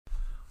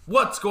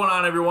What's going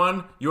on,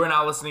 everyone? You are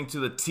now listening to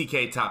the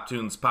TK Top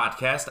Tunes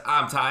podcast.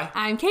 I'm Ty.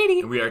 I'm Katie.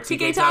 And we are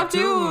TK Top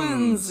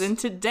Tunes. And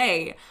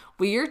today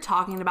we are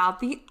talking about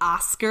the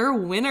Oscar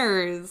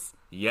winners.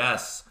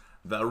 Yes,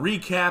 the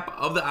recap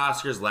of the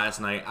Oscars last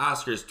night.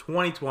 Oscars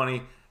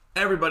 2020.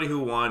 Everybody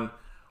who won.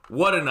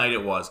 What a night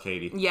it was,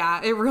 Katie.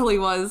 Yeah, it really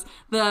was.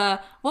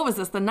 What was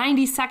this? The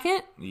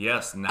 92nd?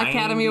 Yes, 92nd.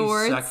 Academy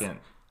Awards.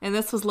 And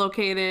this was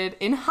located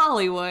in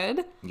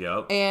Hollywood.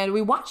 Yep. And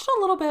we watched a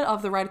little bit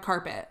of the red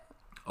carpet.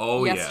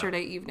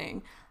 Yesterday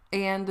evening.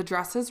 And the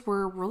dresses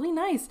were really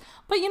nice.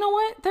 But you know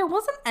what? There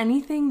wasn't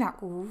anything that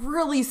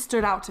really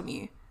stood out to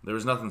me. There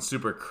was nothing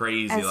super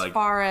crazy. As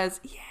far as,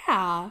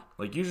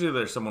 Like, usually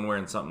there's someone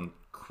wearing something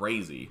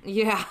crazy.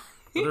 Yeah.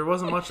 But there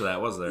wasn't much of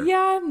that, was there?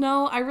 Yeah,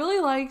 no. I really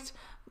liked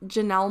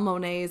Janelle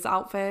Monáe's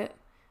outfit.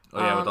 Oh,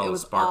 yeah, with all the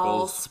sparkles.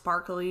 All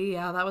sparkly.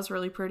 Yeah, that was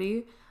really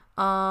pretty.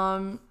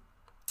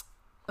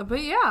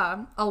 But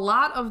yeah, a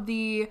lot of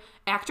the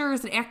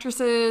actors and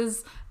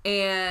actresses,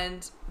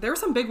 and there were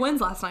some big wins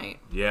last night.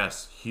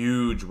 Yes,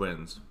 huge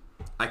wins.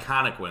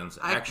 Iconic wins,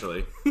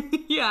 actually.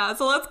 Yeah,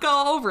 so let's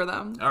go over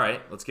them. All right,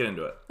 let's get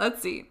into it.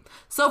 Let's see.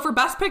 So for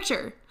Best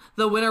Picture,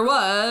 the winner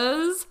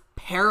was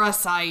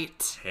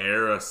Parasite.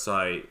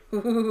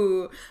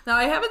 Ooh. Now,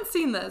 I haven't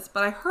seen this,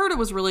 but I heard it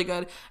was really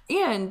good.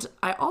 And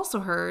I also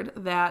heard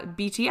that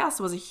BTS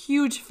was a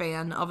huge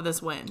fan of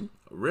this win.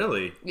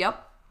 Really?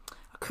 Yep.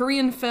 A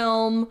Korean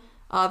film.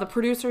 The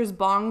producers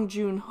Bong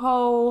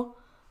Joon-ho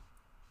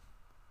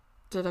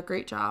did a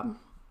great job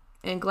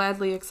and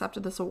gladly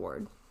accepted this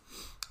award.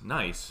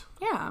 Nice.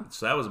 Yeah.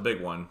 So that was a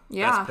big one.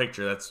 Yeah. Best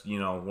Picture, that's,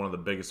 one of the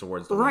biggest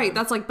awards to Right, win.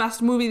 that's like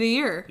Best Movie of the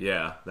Year.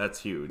 Yeah,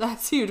 that's huge.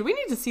 That's huge. We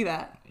need to see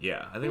that.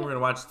 Yeah, I think we're going to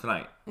watch it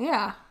tonight.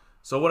 Yeah.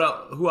 So what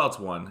else? Who else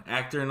won?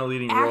 Actor in a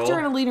leading role? Actor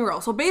in a leading role.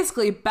 So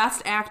basically,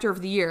 Best Actor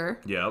of the Year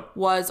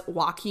was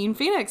Joaquin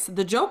Phoenix,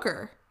 the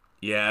Joker.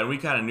 Yeah, and we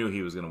kind of knew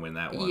he was going to win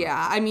that one.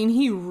 Yeah, I mean,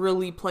 he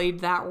really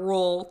played that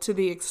role to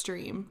the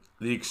extreme.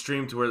 The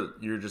extreme to where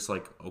you're just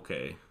like,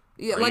 okay.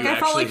 Yeah, like I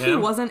felt like he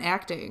wasn't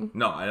acting.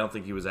 No, I don't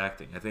think he was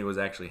acting. I think it was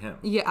actually him.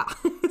 Yeah.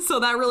 So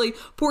that really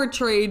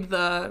portrayed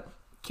the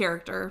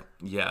character.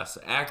 Yes.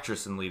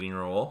 Actress in leading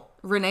role.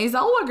 Renee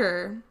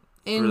Zellweger.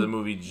 In for the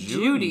movie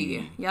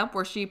Judy. Yep,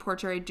 where she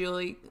portrayed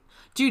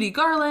Judy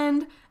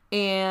Garland.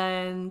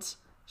 And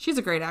she's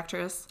a great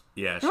actress.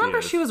 Yeah,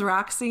 Remember she was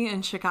Roxy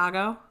in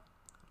Chicago?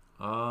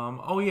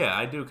 Oh yeah,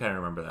 I do kind of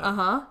remember that.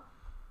 Uh-huh.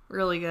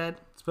 Really good.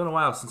 It's been a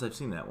while since I've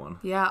seen that one.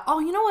 Yeah. Oh,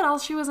 you know what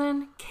else she was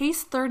in?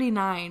 Case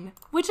 39,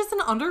 which is an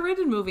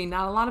underrated movie.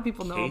 Not a lot of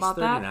people know about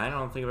that. Case 39? I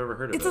don't think I've ever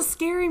heard of it. It's a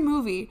scary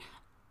movie.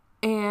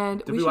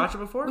 And Did we watch it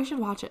before? We should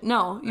watch it.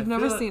 No, you've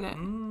never seen it.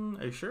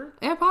 Are you sure?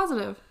 Yeah,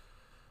 positive.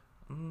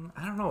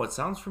 I don't know. It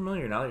sounds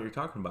familiar now that you're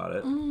talking about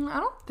it. I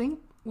don't think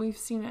we've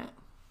seen it.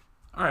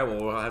 All right,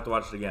 well, we'll have to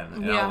watch it again.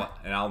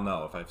 And I'll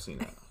know if I've seen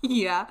it.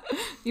 Yeah.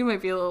 You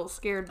might be a little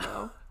scared,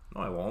 though.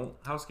 No, I won't.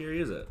 How scary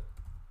is it?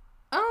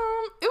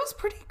 It was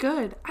pretty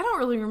good. I don't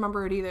really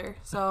remember it either,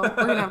 so we're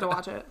going to have to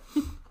watch it.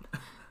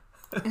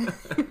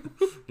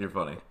 You're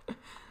funny.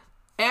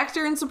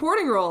 Actor in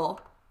supporting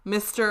role,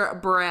 Mr.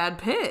 Brad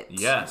Pitt.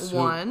 Yes.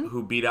 Won.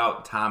 Who beat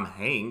out Tom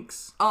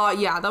Hanks.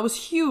 Yeah, that was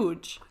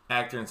huge.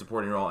 Actor in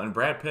supporting role. And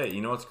Brad Pitt,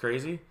 you know what's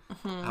crazy?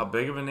 Mm-hmm. How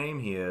big of a name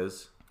he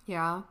is.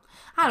 Yeah.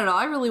 I don't know.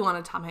 I really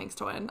wanted Tom Hanks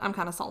to win. I'm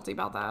kind of salty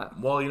about that.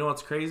 Well, you know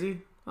what's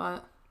crazy?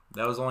 What?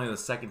 That was only the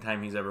second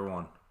time he's ever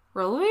won.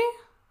 Really?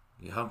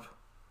 Yup.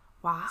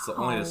 Wow. It's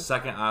only the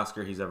second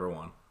Oscar he's ever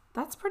won.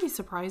 That's pretty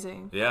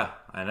surprising. Yeah,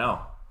 I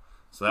know.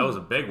 So that was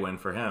a big win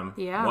for him.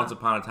 Yeah. Once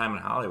Upon a Time in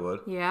Hollywood.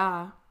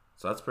 Yeah.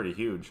 So that's pretty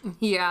huge.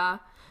 Yeah.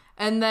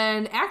 And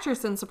then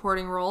actress in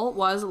supporting role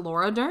was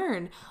Laura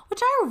Dern, which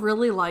I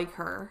really like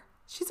her.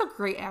 She's a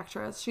great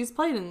actress. She's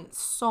played in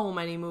so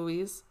many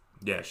movies.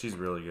 Yeah, she's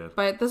really good.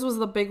 But this was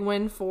the big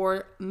win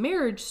for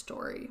Marriage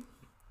Story.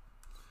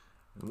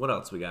 What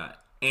else we got?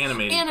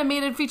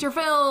 Animated feature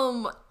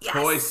film. Yes.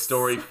 Toy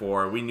Story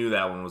 4. We knew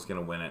that one was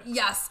going to win it.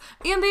 Yes.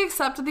 And they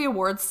accepted the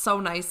awards so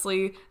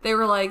nicely. They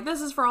were like,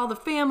 this is for all the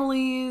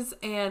families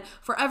and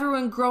for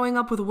everyone growing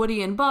up with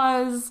Woody and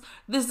Buzz.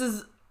 This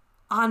is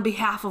on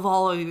behalf of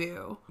all of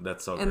you.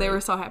 That's so great. And they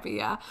were so happy,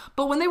 yeah.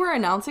 But when they were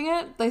announcing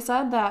it, they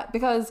said that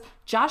because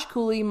Josh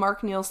Cooley,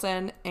 Mark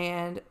Nielsen,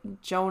 and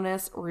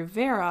Jonas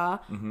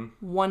Rivera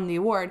won the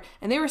award.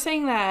 And they were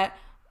saying that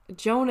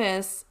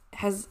Jonas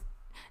has...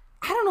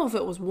 I don't know if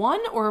it was won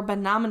or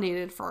been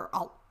nominated for,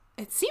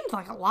 it seemed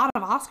like a lot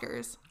of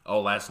Oscars. Oh,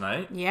 last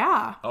night?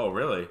 Yeah. Oh,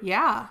 really?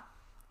 Yeah.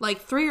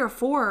 Like 3 or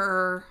 4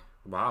 or...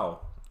 Wow.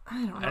 I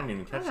don't know. I didn't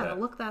even catch that. I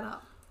gotta look that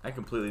up. I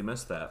completely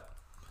missed that.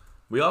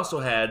 We also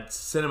had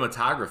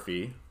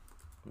cinematography,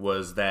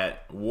 was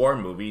that war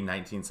movie,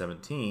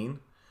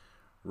 1917.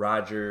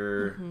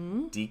 Roger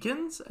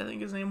Deakins, I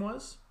think his name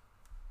was.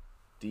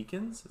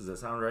 Deakins? Does that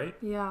sound right?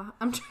 Yeah.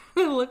 I'm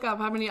trying to look up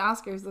how many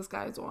Oscars this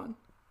guy's won.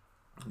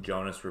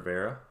 Jonas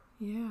Rivera.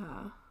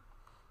 Yeah.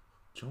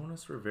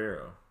 Jonas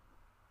Rivera.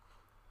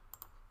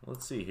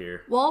 Let's see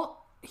here.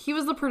 Well, he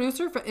was the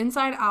producer for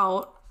Inside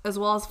Out, as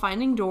well as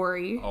Finding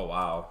Dory. Oh,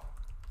 wow.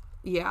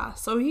 Yeah,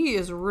 so he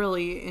is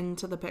really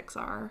into the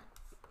Pixar.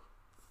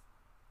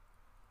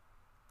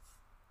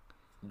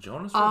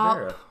 Jonas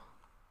Rivera.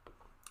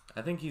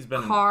 I think he's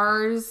been...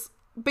 Cars.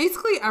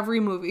 Basically every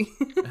movie.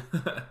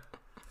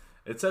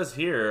 It says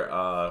here,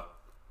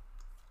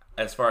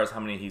 as far as how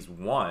many he's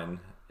won,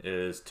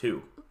 is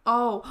 2.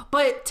 Oh,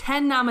 but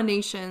 10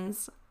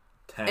 nominations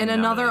 10 and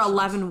another nominations.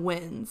 11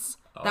 wins.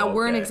 That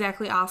weren't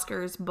exactly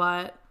Oscars,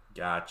 but...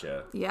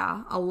 Gotcha.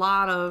 Yeah, a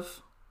lot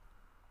of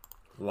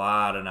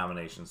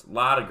nominations. A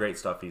lot of great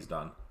stuff he's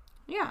done.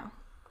 Yeah.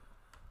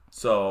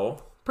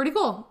 So... Pretty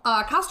cool.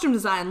 Costume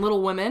design,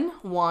 Little Women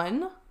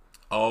won.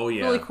 Oh,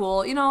 yeah. Really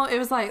cool. You know, it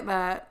was like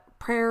that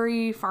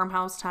prairie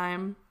farmhouse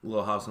time.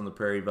 Little House on the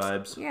Prairie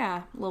vibes.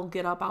 Yeah, little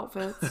get up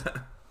outfits.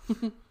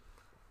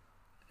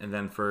 And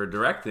then for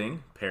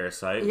directing,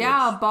 Parasite.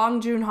 Yeah, Bong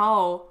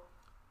Joon-ho.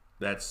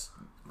 That's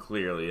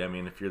clearly, I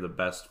mean, if you're the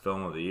best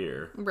film of the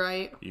year,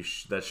 Right.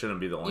 that shouldn't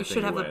be the only You thing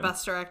should have win. the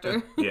best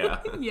director. Yeah.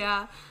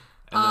 Yeah.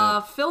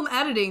 And Film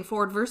editing,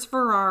 Ford vs.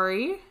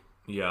 Ferrari.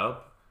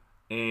 Yep.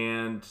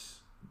 And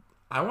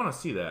I want to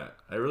see that.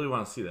 I really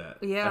want to see that.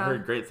 Yeah. I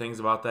heard great things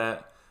about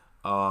that.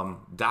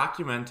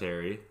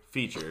 Documentary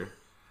feature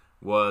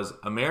was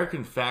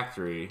American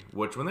Factory,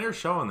 which when they were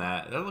showing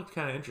that looked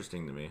kind of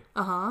interesting to me.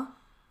 Uh-huh.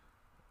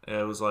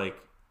 It was like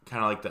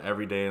kind of like the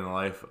everyday in the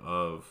life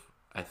of,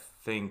 I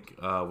think,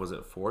 was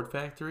it Ford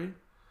Factory?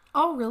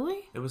 Oh,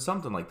 really? It was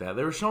something like that.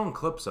 They were showing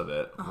clips of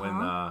it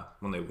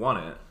when they won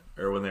it,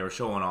 or when they were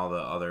showing all the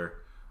other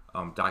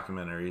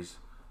documentaries.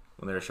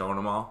 When they were showing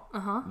them all,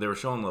 they were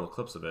showing little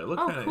clips of it. It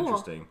looked kind of cool.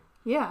 interesting.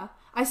 Yeah.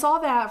 I saw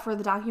that for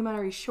the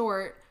documentary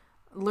short,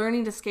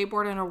 Learning to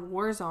Skateboard in a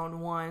War Zone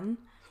one.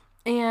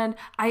 And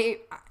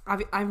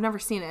I've never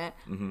seen it,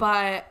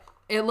 but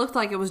it looked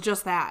like it was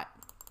just that.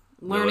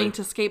 Learning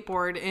to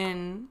skateboard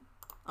in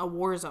a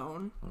war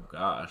zone. Oh,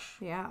 gosh.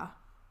 Yeah.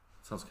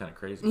 Sounds kind of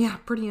crazy. Yeah,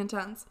 pretty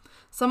intense.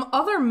 Some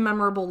other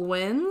memorable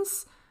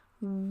wins.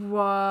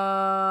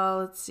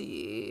 Let's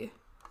see.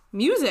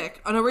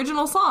 Music, an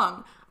original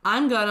song.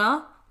 I'm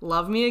Gonna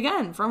Love Me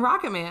Again from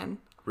Rocket Man.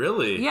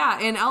 Really? Yeah,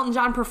 and Elton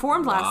John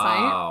performed last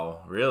night. Wow,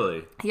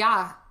 really?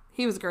 Yeah,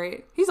 he was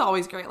great. He's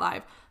always great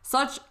live.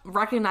 Such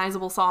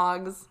recognizable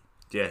songs.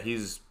 Yeah,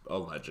 he's a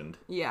legend.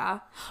 Yeah.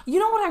 You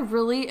know what I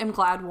really am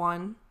glad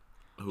won?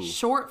 Who?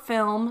 Short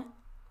film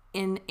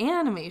in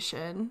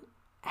animation,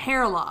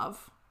 Hair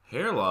Love.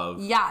 Hair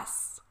Love?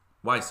 Yes.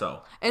 Why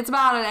so? It's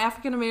about an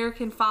African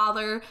American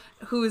father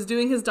who is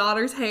doing his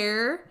daughter's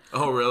hair.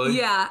 Oh, really?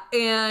 Yeah,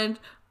 and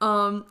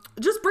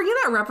just bringing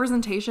that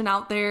representation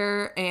out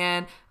there,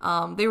 and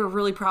they were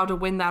really proud to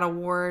win that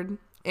award.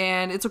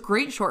 And it's a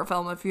great short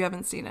film if you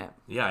haven't seen it.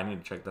 Yeah, I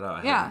need to check that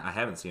out. I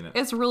haven't seen it.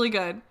 It's really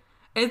good.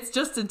 It's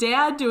just a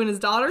dad doing his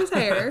daughter's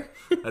hair.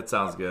 That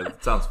sounds good.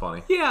 It sounds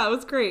funny. Yeah, it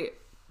was great.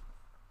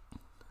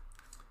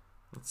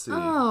 Let's see.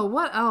 Oh,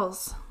 what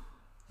else?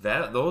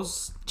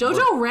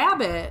 Jojo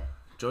Rabbit.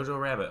 Jojo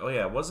Rabbit. Oh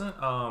yeah, wasn't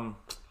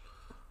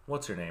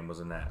what's her name was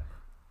in that?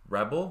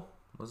 Rebel?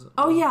 Was it?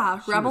 Oh yeah,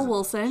 She Rebel was-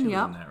 Wilson. she was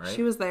Yep, in that, right?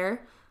 she was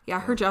there. Yeah,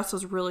 her dress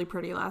was really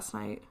pretty last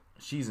night.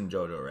 She's in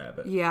Jojo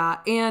Rabbit. Yeah,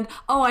 and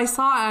I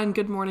saw on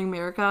Good Morning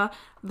America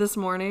this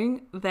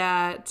morning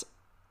that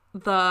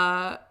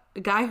the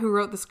guy who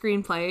wrote the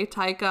screenplay,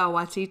 Taika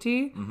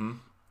Waititi,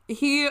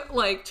 he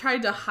like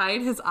tried to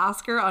hide his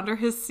Oscar under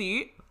his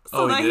seat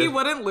so that he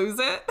wouldn't lose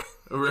it.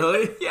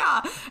 Really?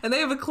 Yeah, and they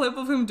have a clip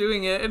of him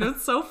doing it, and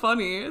it's so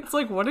funny. It's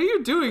like, what are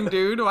you doing,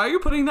 dude? Why are you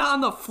putting that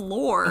on the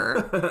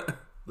floor?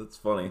 That's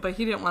funny. But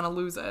he didn't want to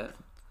lose it.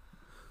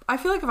 I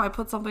feel like if I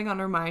put something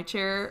under my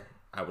chair,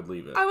 I would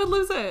leave it. I would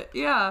lose it.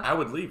 Yeah. I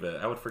would leave it.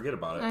 I would forget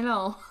about it. I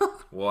know.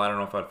 Well, I don't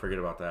know if I'd forget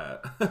about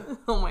that.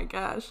 Oh my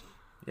gosh.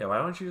 Yeah, why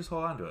don't you just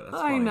hold on to it?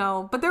 That's I funny.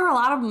 know. But there were a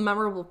lot of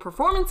memorable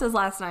performances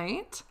last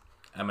night.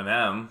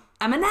 Eminem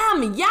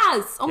Eminem,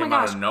 yes! Oh my came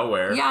out gosh. of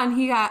nowhere. Yeah, and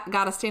he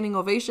got a standing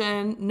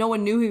ovation. No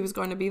one knew he was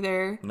going to be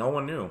there. No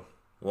one knew.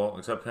 Well,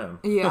 except him.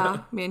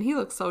 Yeah, man, he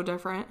looks so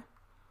different.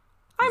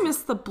 I miss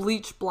the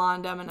bleach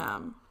blonde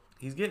Eminem.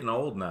 He's getting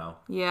old now.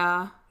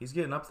 Yeah, He's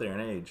getting up there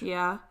in age.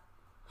 yeah.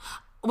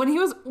 When he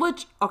was,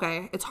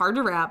 okay, it's hard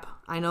to rap.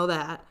 I know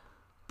that.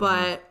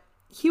 But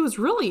he was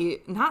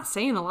really not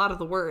saying a lot of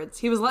the words.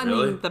 He was letting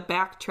Really? the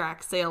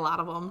backtrack say a lot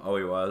of them. Oh,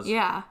 he was?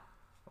 Yeah,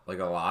 Like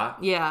a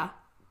lot? yeah,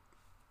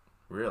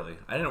 Really?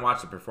 I didn't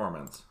watch the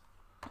performance.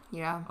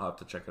 yeah. I'll have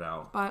to check it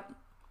out. But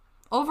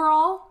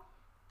overall,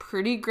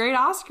 pretty great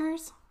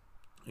Oscars.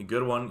 A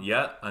good one.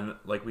 Yet,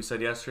 like we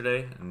said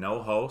yesterday,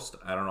 no host.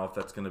 I don't know if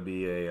that's going to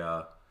be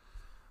a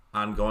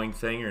ongoing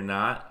thing or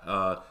not.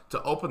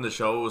 To open the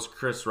show, it was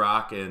Chris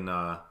Rock and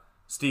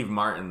Steve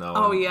Martin, though.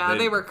 Oh and yeah,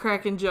 they were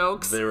cracking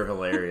jokes. They were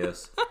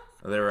hilarious.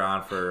 They were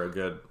on for a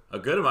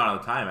good amount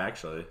of time,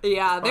 actually.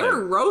 Yeah, they Probably-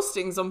 were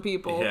roasting some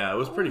people. Yeah, it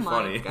was pretty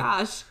funny. Oh my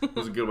gosh. It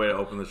was a good way to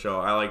open the show.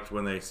 I liked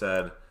when they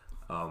said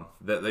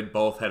that they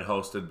both had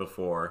hosted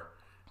before,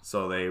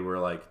 so they were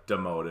like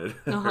demoted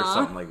or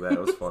something like that. It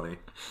was funny.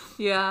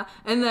 Yeah,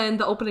 and then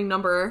the opening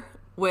number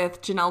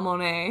with Janelle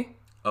Monáe.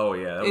 Oh,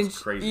 yeah, that was And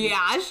crazy.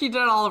 Yeah, she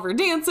did all of her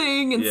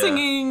dancing and Yeah.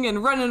 singing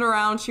and running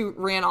around. She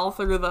ran all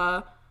through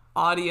the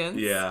audience.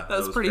 Yeah, that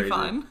was pretty crazy.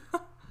 fun.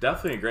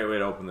 Definitely a great way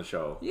to open the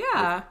show.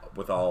 Yeah.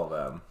 With all of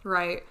them.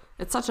 Right.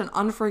 It's such an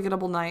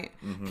unforgettable night.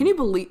 Mm-hmm. Can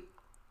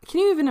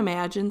you even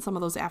imagine some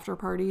of those after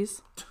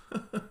parties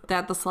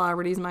that the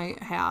celebrities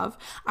might have?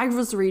 I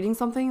was reading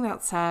something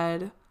that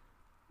said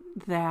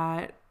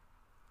that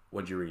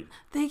What'd you read?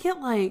 they get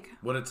like,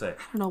 What'd it say? I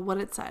don't know what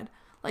it said,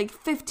 like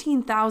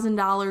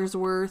 $15,000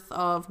 worth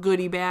of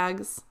goodie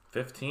bags.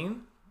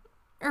 15?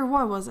 Or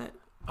what was it?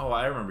 Oh,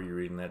 I remember you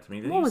reading that to me.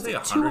 Did What you was say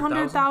it?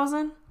 100,000?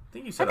 $200,000? I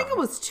think you said I think it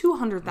was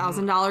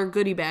 $200,000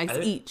 goodie bags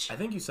each. I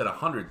think you said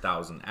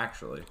 100,000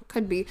 actually.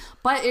 Could be.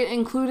 But it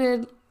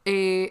included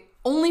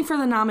only for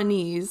the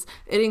nominees,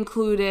 it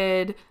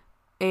included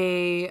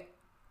a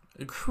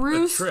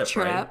cruise trip,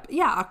 right?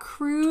 Yeah, a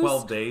cruise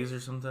 12 days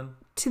or something.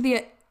 to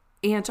the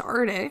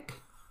Antarctic.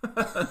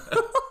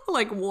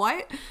 Like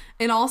what?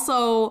 And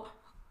also,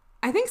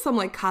 I think some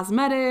like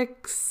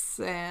cosmetics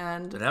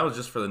and And that was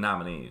just for the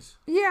nominees.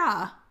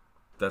 yeah.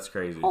 That's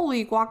crazy.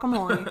 Holy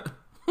guacamole.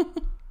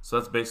 So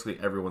that's basically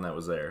everyone that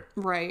was there.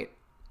 Right.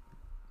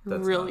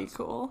 That's really nuts.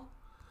 cool.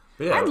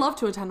 But yeah, I'd love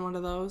to attend one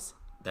of those.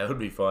 that would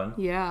be fun.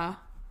 Yeah.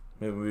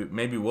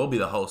 Maybe we'll be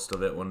the host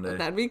of it one day.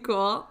 That'd be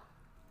cool.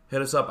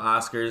 Hit us up,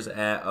 Oscars,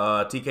 at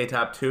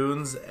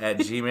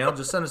tktoptunes@gmail.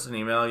 Just send us an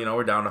email. You know,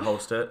 we're down to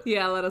host it.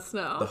 Yeah, let us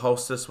know. The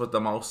hostess with the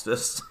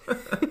mostest.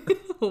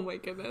 Oh my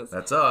goodness.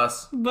 That's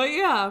us. But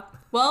yeah,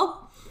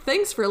 well,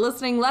 thanks for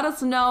listening. Let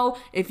us know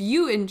if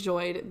you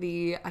enjoyed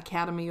the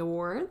Academy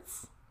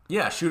Awards.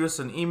 Yeah, shoot us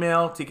an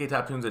email,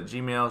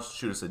 tktoptunes@gmail.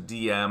 Shoot us a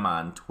DM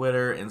on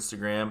Twitter,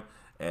 Instagram,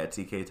 at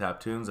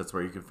tktoptunes. That's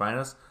where you can find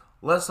us.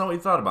 Let us know what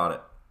you thought about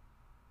it.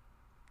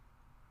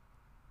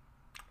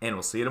 And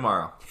we'll see you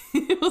tomorrow.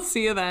 We'll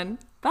see you then.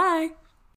 Bye.